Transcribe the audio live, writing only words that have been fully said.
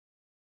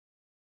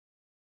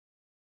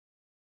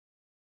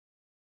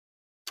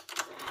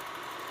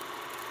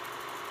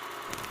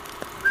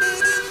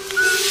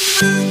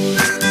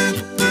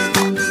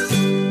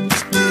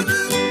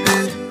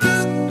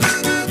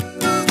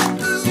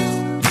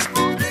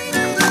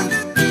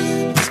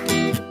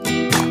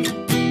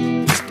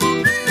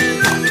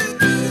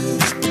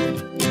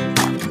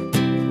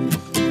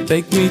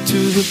Take me to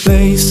the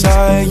place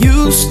I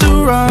used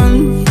to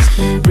run.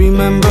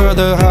 Remember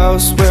the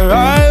house where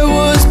I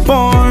was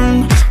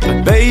born.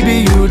 But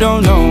baby, you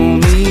don't know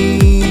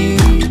me.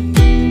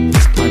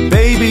 My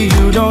baby,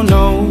 you don't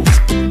know.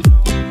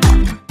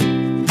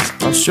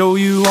 I'll show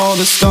you all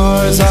the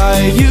stars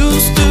I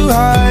used to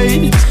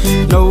hide.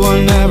 No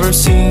one ever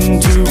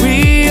seemed to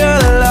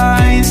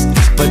realize.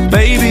 But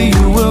baby,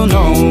 you will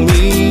know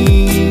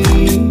me.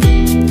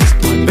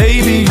 My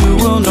baby, you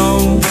will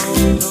know.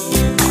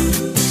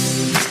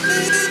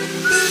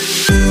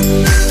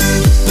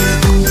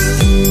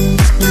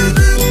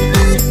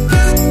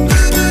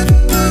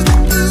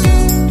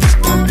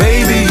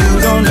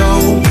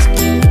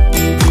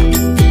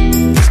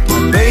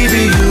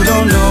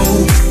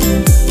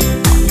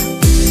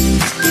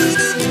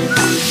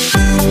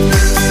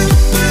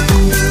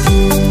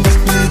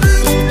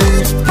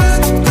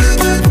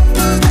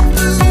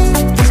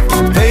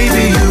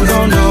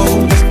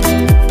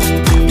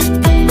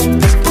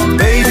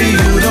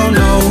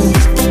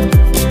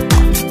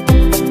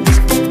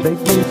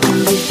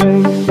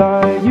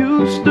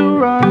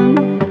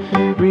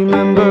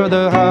 Remember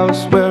the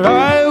house where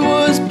I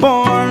was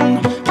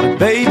born. But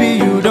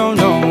baby, you don't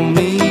know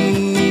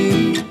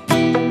me.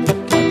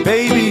 But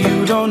baby,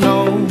 you don't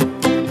know.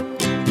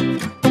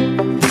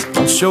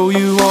 I'll show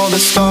you all the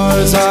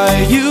stars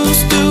I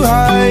used to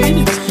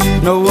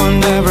hide. No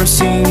one ever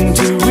seemed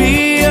to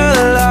realize.